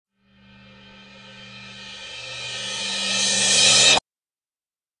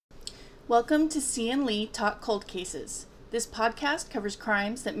Welcome to C&L Talk Cold Cases. This podcast covers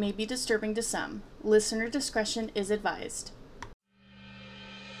crimes that may be disturbing to some. Listener discretion is advised.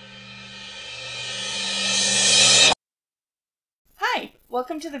 Hi,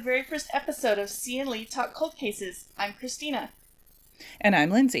 welcome to the very first episode of C&L Talk Cold Cases. I'm Christina. And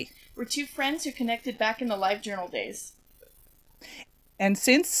I'm Lindsay. We're two friends who connected back in the LiveJournal days. And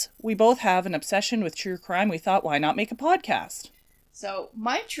since we both have an obsession with true crime, we thought, why not make a podcast? So,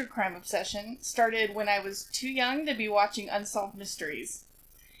 my true crime obsession started when I was too young to be watching Unsolved Mysteries.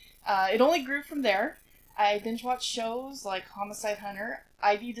 It only grew from there. I binge-watched shows like Homicide Hunter.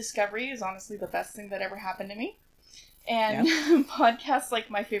 ID Discovery is honestly the best thing that ever happened to me. And podcasts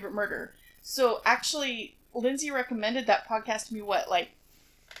like My Favorite Murder. So, actually, Lindsay recommended that podcast to me,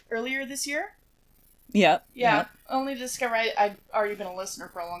 earlier this year? Yeah. Only to discover I'd already been a listener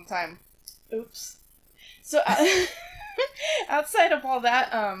for a long time. Oops. So, outside of all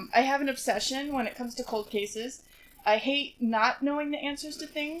that, I have an obsession when it comes to cold cases. I hate not knowing the answers to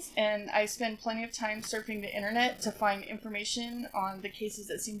things, and I spend plenty of time surfing the internet to find information on the cases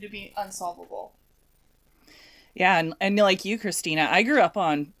that seem to be unsolvable. Yeah, and like you, Christina, I grew up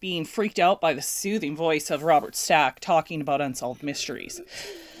on being freaked out by the soothing voice of Robert Stack talking about unsolved mysteries.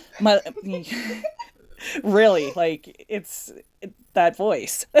 Really, it's that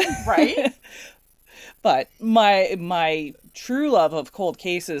voice. Right? But my true love of cold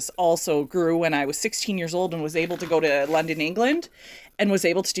cases also grew when I was 16 years old and was able to go to London, England, and was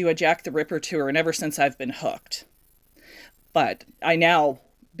able to do a Jack the Ripper tour, and ever since I've been hooked. But I now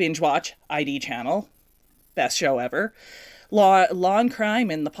binge watch ID Channel, best show ever. Law and Crime,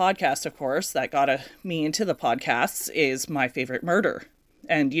 and the podcast, of course, that got me into the podcasts, is My Favorite Murder.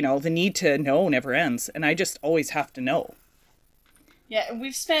 And, the need to know never ends, and I just always have to know. Yeah, and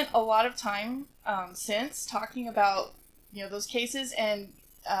we've spent a lot of time since talking about, those cases, and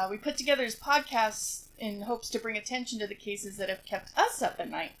we put together this podcast in hopes to bring attention to the cases that have kept us up at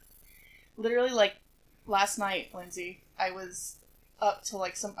night. Literally, last night, Lindsay, I was up till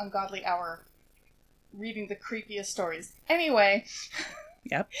some ungodly hour reading the creepiest stories. Anyway.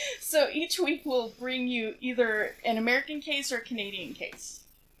 Yep. So each week we'll bring you either an American case or a Canadian case.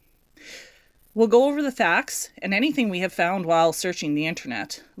 We'll go over the facts and anything we have found while searching the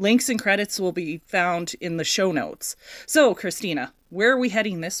internet. Links and credits will be found in the show notes. So, Christina, where are we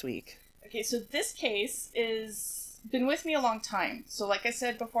heading this week? Okay, so this case is been with me a long time. So like I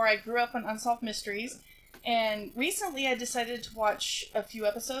said before, I grew up on Unsolved Mysteries, and recently I decided to watch a few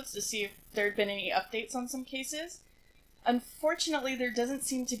episodes to see if there had been any updates on some cases. Unfortunately, there doesn't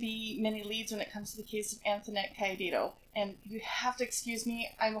seem to be many leads when it comes to the case of Antoinette Caiadedo. And you have to excuse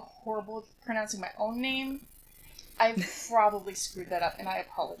me, I'm horrible at pronouncing my own name. I've probably screwed that up, and I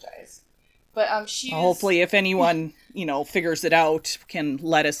apologize. But hopefully, if anyone, figures it out, can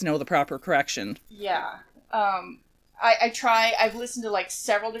let us know the proper correction. Yeah. I try. I've listened to,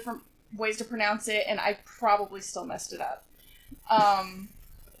 several different ways to pronounce it, and I probably still messed it up.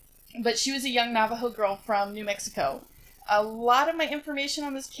 But she was a young Navajo girl from New Mexico. A lot of my information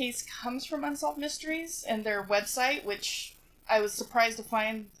on this case comes from Unsolved Mysteries and their website, which I was surprised to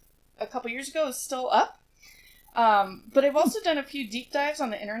find a couple years ago is still up. But I've also done a few deep dives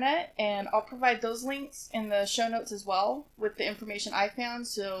on the internet, and I'll provide those links in the show notes as well with the information I found.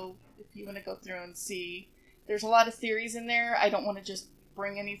 So if you want to go through and see, there's a lot of theories in there. I don't want to just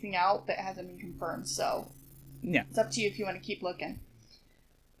bring anything out that hasn't been confirmed. So yeah, it's up to you if you want to keep looking.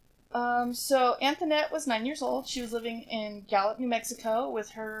 So Antoinette was 9 years old. She was living in Gallup, New Mexico with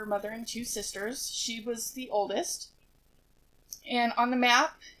her mother and two sisters. She was the oldest. And on the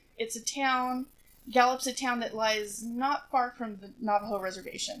map, Gallup's a town that lies not far from the Navajo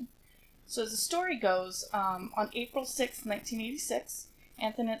reservation. So as the story goes, on April 6, 1986,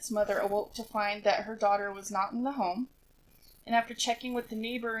 Antoinette's mother awoke to find that her daughter was not in the home. And after checking with the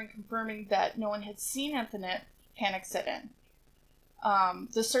neighbor and confirming that no one had seen Antoinette, panic set in.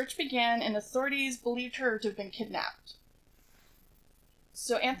 The search began, and authorities believed her to have been kidnapped.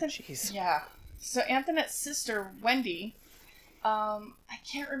 So Antoinette's sister, Wendy, I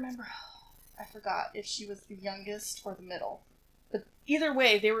can't remember, I forgot if she was the youngest or the middle. But either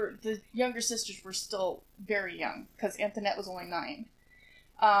way, the younger sisters were still very young, because Antoinette was only 9.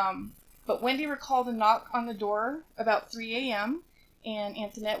 But Wendy recalled a knock on the door about 3 a.m., and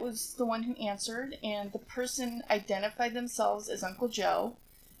Antoinette was the one who answered, and the person identified themselves as Uncle Joe.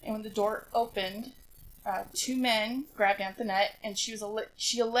 And when the door opened, two men grabbed Antoinette, and she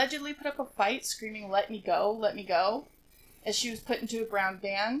allegedly put up a fight, screaming, "Let me go," as she was put into a brown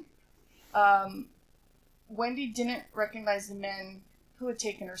van. Wendy didn't recognize the men who had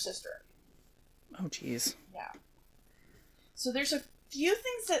taken her sister. Oh, jeez. Yeah. So there's a few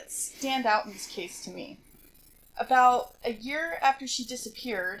things that stand out in this case to me. About a year after she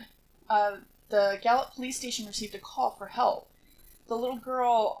disappeared, the Gallup police station received a call for help. The little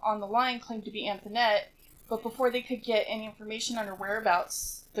girl on the line claimed to be Antoinette, but before they could get any information on her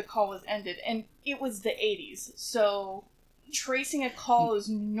whereabouts, the call was ended. And it was the 80s, so tracing a call is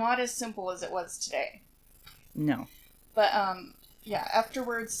not as simple as it was today. No. But, yeah,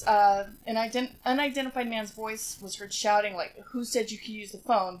 afterwards, an unidentified man's voice was heard shouting, like, who said you could use the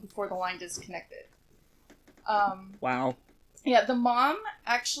phone, before the line disconnected. Wow. Yeah, the mom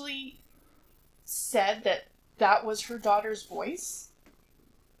actually said that that was her daughter's voice.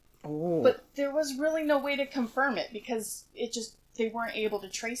 Oh. But there was really no way to confirm it, because they weren't able to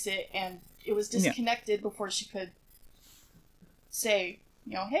trace it, and it was disconnected before she could say,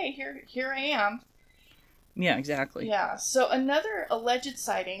 hey, here I am. Yeah, exactly. Yeah, so another alleged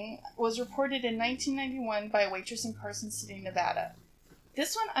sighting was reported in 1991 by a waitress in Carson City, Nevada.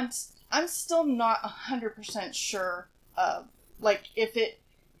 This one, I'm still not 100% sure of, like, if it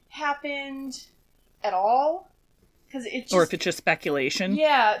happened at all, because it just... Or if it's just speculation.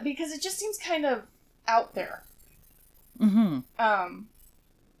 Yeah, because it just seems kind of out there. Mm-hmm.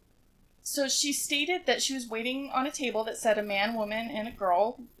 So she stated that she was waiting on a table that said a man, woman, and a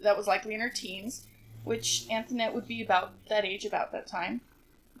girl that was likely in her teens, which Antoinette would be about that age about that time.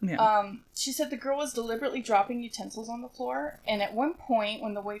 Yeah. She said the girl was deliberately dropping utensils on the floor, and at one point,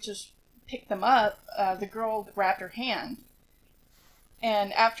 when the waitress picked them up, the girl grabbed her hand.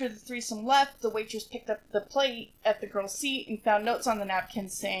 And after the threesome left, the waitress picked up the plate at the girl's seat and found notes on the napkin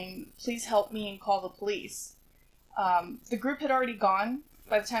saying, "Please help me and call the police." The group had already gone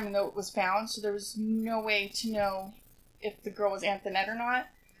by the time the note was found, so there was no way to know if the girl was Antoinette or not.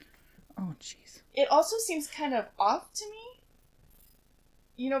 Oh, jeez. It also seems kind of off to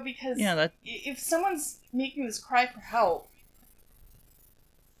me, because if someone's making this cry for help,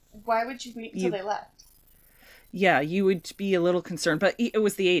 why would you wait until they left? Yeah, you would be a little concerned, but it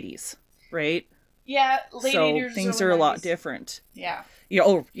was the 80s, right? Yeah, late 80s. So things are a lot different. Yeah. The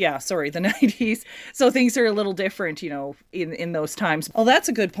 90s. So things are a little different, in those times. Oh, that's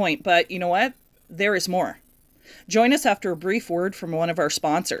a good point, but you know what? There is more. Join us after a brief word from one of our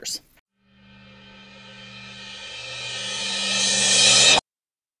sponsors.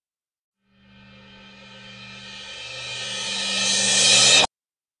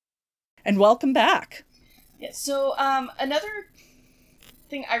 And welcome back. Yeah, so another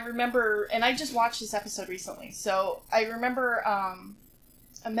thing I remember, and I just watched this episode recently, so I remember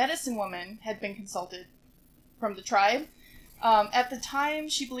a medicine woman had been consulted from the tribe. At the time,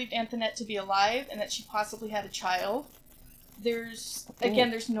 she believed Antoinette to be alive and that she possibly had a child. There's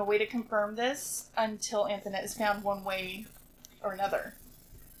no way to confirm this until Antoinette is found one way or another.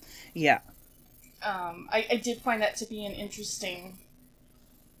 Yeah. I did find that to be an interesting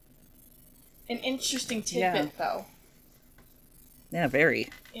tidbit, though. Yeah, very.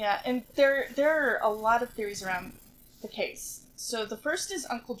 Yeah, and there are a lot of theories around the case. So the first is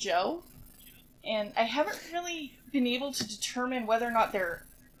Uncle Joe, and I haven't really been able to determine whether or not there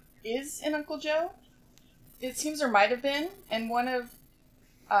is an Uncle Joe. It seems there might have been, and one of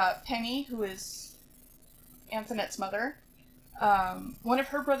Penny, who is Antoinette's mother, one of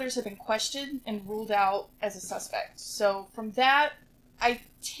her brothers had been questioned and ruled out as a suspect. So from that, I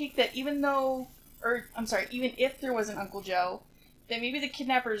take that even if there was an Uncle Joe, then maybe the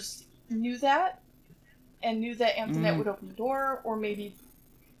kidnappers knew that, and knew that Antoinette would open the door, or maybe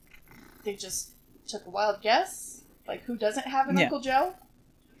they just took a wild guess, like who doesn't have an Uncle Joe?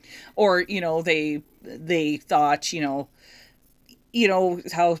 Or, they thought,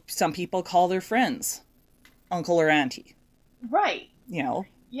 how some people call their friends uncle or auntie. Right.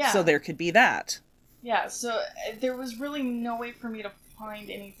 Yeah. So there could be that. Yeah, so there was really no way for me to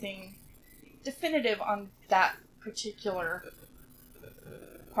find anything definitive on that particular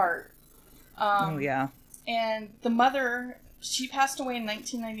part. And the mother, she passed away in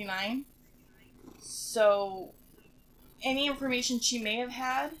 1999, so any information she may have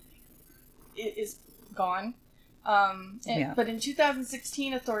had is gone. But in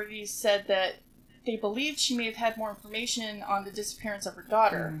 2016, authorities said that they believed she may have had more information on the disappearance of her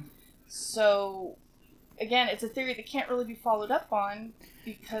daughter. So, again, it's a theory that can't really be followed up on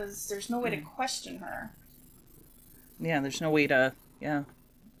because there's no way to question her. Yeah, there's no way to, Yeah,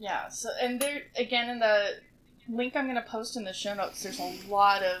 so, and there, again, in the link I'm going to post in the show notes, there's a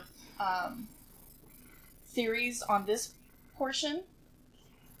lot of theories on this portion,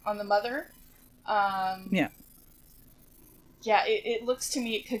 on the mother. It looks to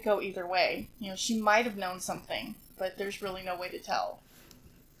me it could go either way. She might have known something, but there's really no way to tell.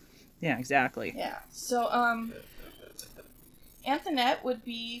 Yeah, exactly. Yeah. So, Antoinette would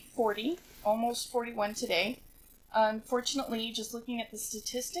be 40, almost 41 today. Unfortunately, just looking at the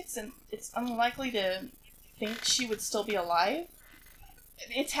statistics, and it's unlikely to think she would still be alive.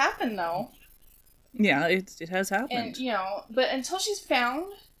 It's happened, though. Yeah, it has happened. And, you know, but until she's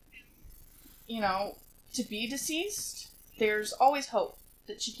found, you know, to be deceased, there's always hope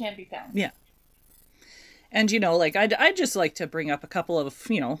that she can be found. Yeah. And, you know, like, I'd just like to bring up a couple of,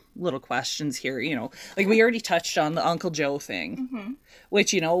 you know, little questions here, you know. Like, we already touched on the Uncle Joe thing,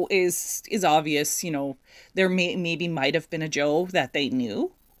 which, you know, is obvious, you know. There maybe might have been a Joe that they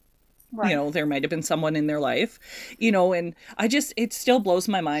knew. Right. You know, there might have been someone in their life, you know, and it still blows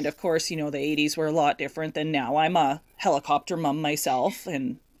my mind. Of course, you know, the 80s were a lot different than now. I'm a helicopter mom myself,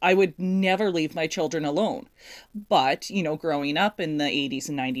 and I would never leave my children alone. But, you know, growing up in the 80s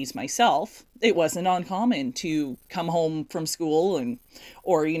and 90s myself, it wasn't uncommon to come home from school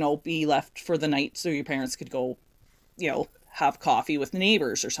or, you know, be left for the night so your parents could go, you know, have coffee with the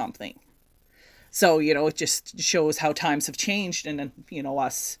neighbors or something. So, you know, it just shows how times have changed. And, you know,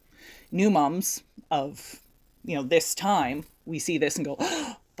 us new moms of, you know, this time, we see this and go,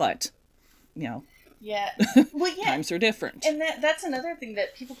 oh, but, you know. Yeah. Well, yeah. Times are different. And that's another thing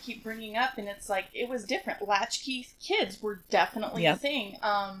that people keep bringing up, and it's like, it was different. Latchkey kids were definitely a thing.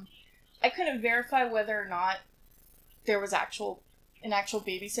 I couldn't verify whether or not there was an actual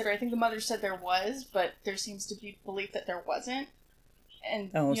babysitter. I think the mother said there was, but there seems to be belief that there wasn't.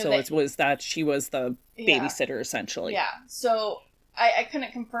 And so it was that she was the babysitter, essentially. Yeah. So I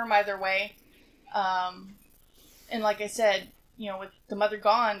couldn't confirm either way. And like I said, you know, with the mother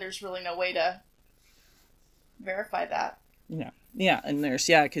gone, there's really no way to verify that. Yeah. Yeah, and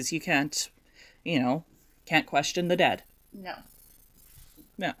because you can't, you know, can't question the dead. No.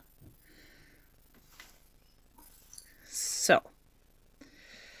 Yeah. So,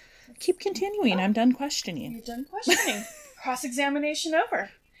 keep continuing. I'm done questioning. You're done questioning. Cross-examination over.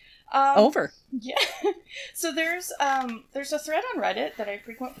 Over. Yeah. So there's a thread on Reddit that I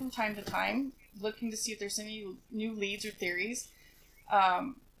frequent from time to time, looking to see if there's any new leads or theories.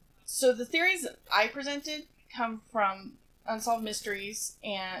 So the theories that I presented come from Unsolved Mysteries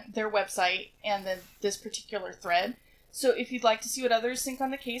and their website, and then this particular thread. So if you'd like to see what others think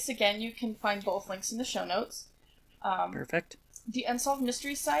on the case, again, you can find both links in the show notes. Perfect. The Unsolved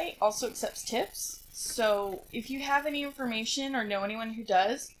Mysteries site also accepts tips. So if you have any information or know anyone who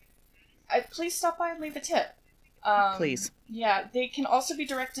does, please stop by and leave a tip. Please. Yeah, they can also be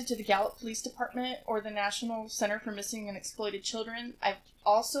directed to the Gallup Police Department or the National Center for Missing and Exploited Children. I've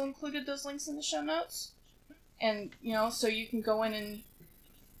also included those links in the show notes. And, you know, so you can go in and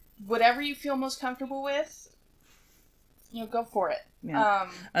whatever you feel most comfortable with, you know, go for it. Yeah.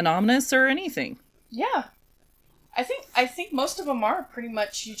 Anonymous or anything. Yeah. I think most of them are pretty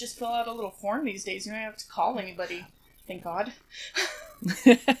much, you just fill out a little form these days. You don't have to call anybody. Thank God.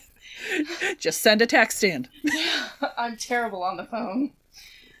 Just send a text in. Yeah, I'm terrible on the phone.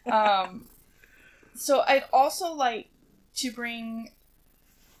 So I'd also like to bring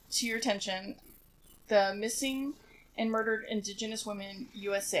to your attention the Missing and Murdered Indigenous Women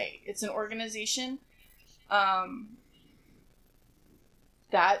USA. It's an organization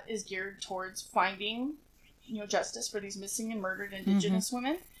that is geared towards finding, you know, justice for these missing and murdered Indigenous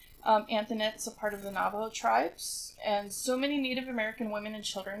women. Antoinette's a part of the Navajo tribes, and so many Native American women and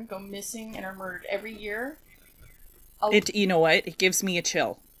children go missing and are murdered every year. You know what? It gives me a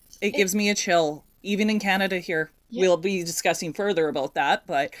chill. It gives me a chill. Even in Canada here. Yeah. We'll be discussing further about that,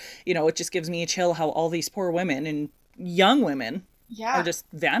 but, you know, it just gives me a chill how all these poor women and young women are just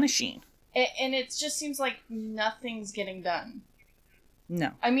vanishing. And it just seems like nothing's getting done.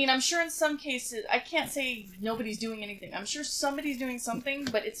 No. I mean, I'm sure in some cases, I can't say nobody's doing anything. I'm sure somebody's doing something,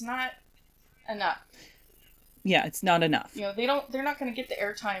 but it's not enough. Yeah, it's not enough. You know, they're not going to get the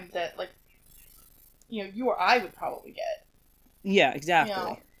airtime that, like, you know, you or I would probably get. Yeah, exactly. You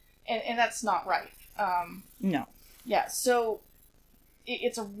know? And that's not right. No. Yeah, so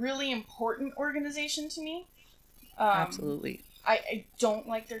it's a really important organization to me. Absolutely. I don't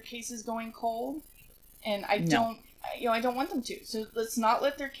like their cases going cold, and I don't want them to. So let's not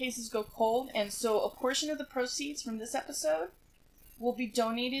let their cases go cold. And so a portion of the proceeds from this episode will be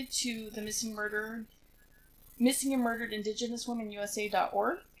donated to the Missing and Murdered Indigenous Women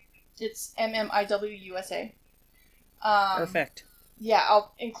USA.org. It's MMIWUSA. Perfect. Yeah,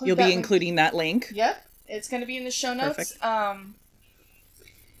 I'll include. You'll be including that link. Yep, it's going to be in the show notes. Perfect.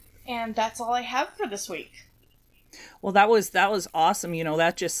 And that's all I have for this week. Well, that was awesome. You know,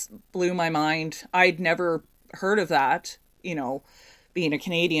 that just blew my mind. I'd never heard of that. You know, being a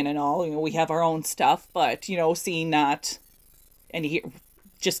Canadian and all, you know, we have our own stuff, but, you know, seeing that and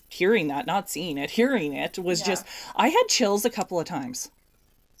just hearing that, not seeing it, hearing it was Yeah. just, I had chills a couple of times.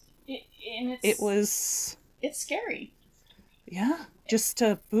 It's scary. Yeah, just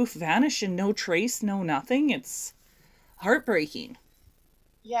to poof, vanish and no trace, no nothing. It's heartbreaking.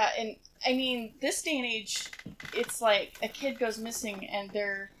 Yeah, and I mean, this day and age, it's like a kid goes missing and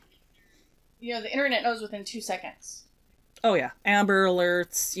they're, you know, the internet knows within 2 seconds. Oh yeah, Amber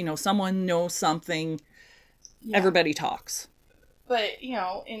Alerts, you know, someone knows something, Yeah. everybody talks. But, you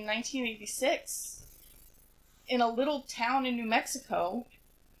know, in 1986, in a little town in New Mexico,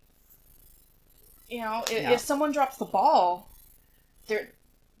 you know, if someone drops the ball, the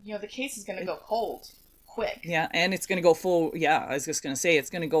case is going to go cold quick. Yeah, and it's going to go full, I was just going to say, it's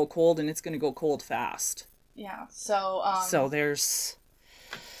going to go cold, and it's going to go cold fast. Yeah, so... so there's...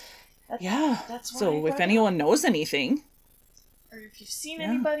 That's why so if anyone knows anything... Or if you've seen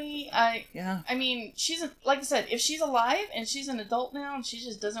anybody, I mean, like I said, if she's alive and she's an adult now and she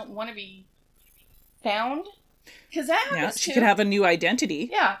just doesn't want to be found, because that happens too. She could have a new identity.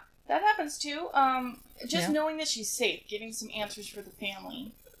 Yeah, that happens too. Just knowing that she's safe, getting some answers for the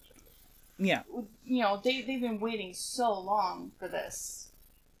family. Yeah. You know, they've been waiting so long for this.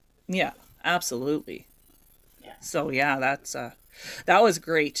 Yeah, absolutely. Yeah. So yeah, that was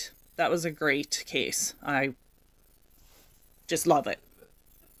great. That was a great case. I just love it.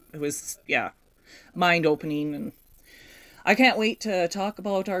 It was, mind-opening, and I can't wait to talk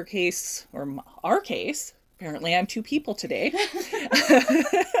about our case. Apparently I'm two people today.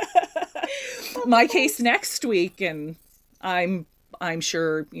 My case next week, and I'm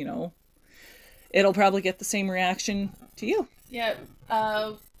sure, you know, it'll probably get the same reaction to you. Yeah.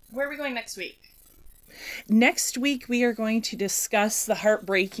 Where are we going next week? Next week, we are going to discuss the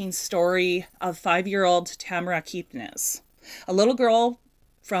heartbreaking story of 5-year-old Tamara Keepness, a little girl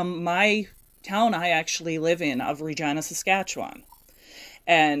from my town I actually live in, of Regina, Saskatchewan.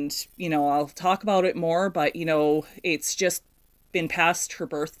 And, you know, I'll talk about it more, but, you know, it's just been past her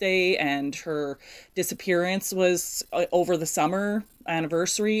birthday, and her disappearance was over the summer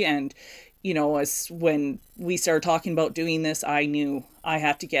anniversary. And, you know, as when we started talking about doing this, I knew I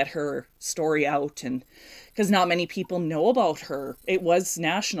had to get her story out, and because not many people know about her. It was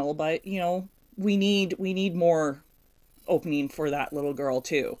national, but, you know, we need more opening for that little girl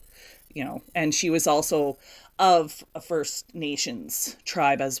too, you know. And she was also of a First Nations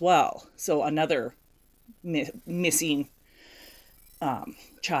tribe as well, so another missing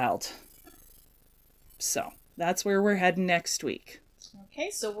child. So that's where we're heading next week. Okay,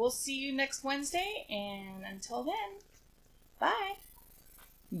 so we'll see you next Wednesday, and until then, bye.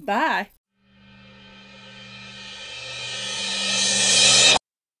 Bye.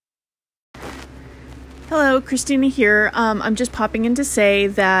 Hello, Christina here. I'm just popping in to say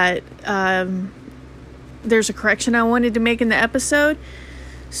that there's a correction I wanted to make in the episode.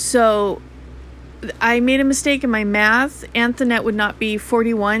 So I made a mistake in my math. Antoinette would not be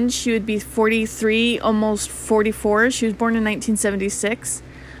 41. She would be 43, almost 44. She was born in 1976.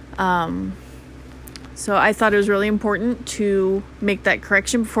 So I thought it was really important to make that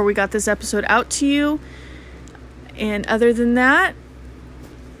correction before we got this episode out to you. And other than that,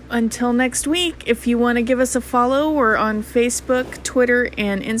 until next week, if you want to give us a follow, we're on Facebook, Twitter,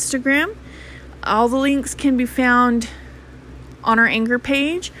 and Instagram. All the links can be found on our Anchor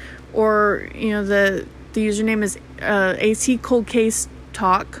page, or, you know, the username is AC Cold Case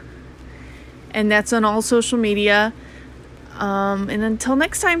Talk, and that's on all social media. And until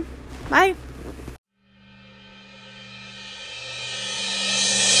next time, bye.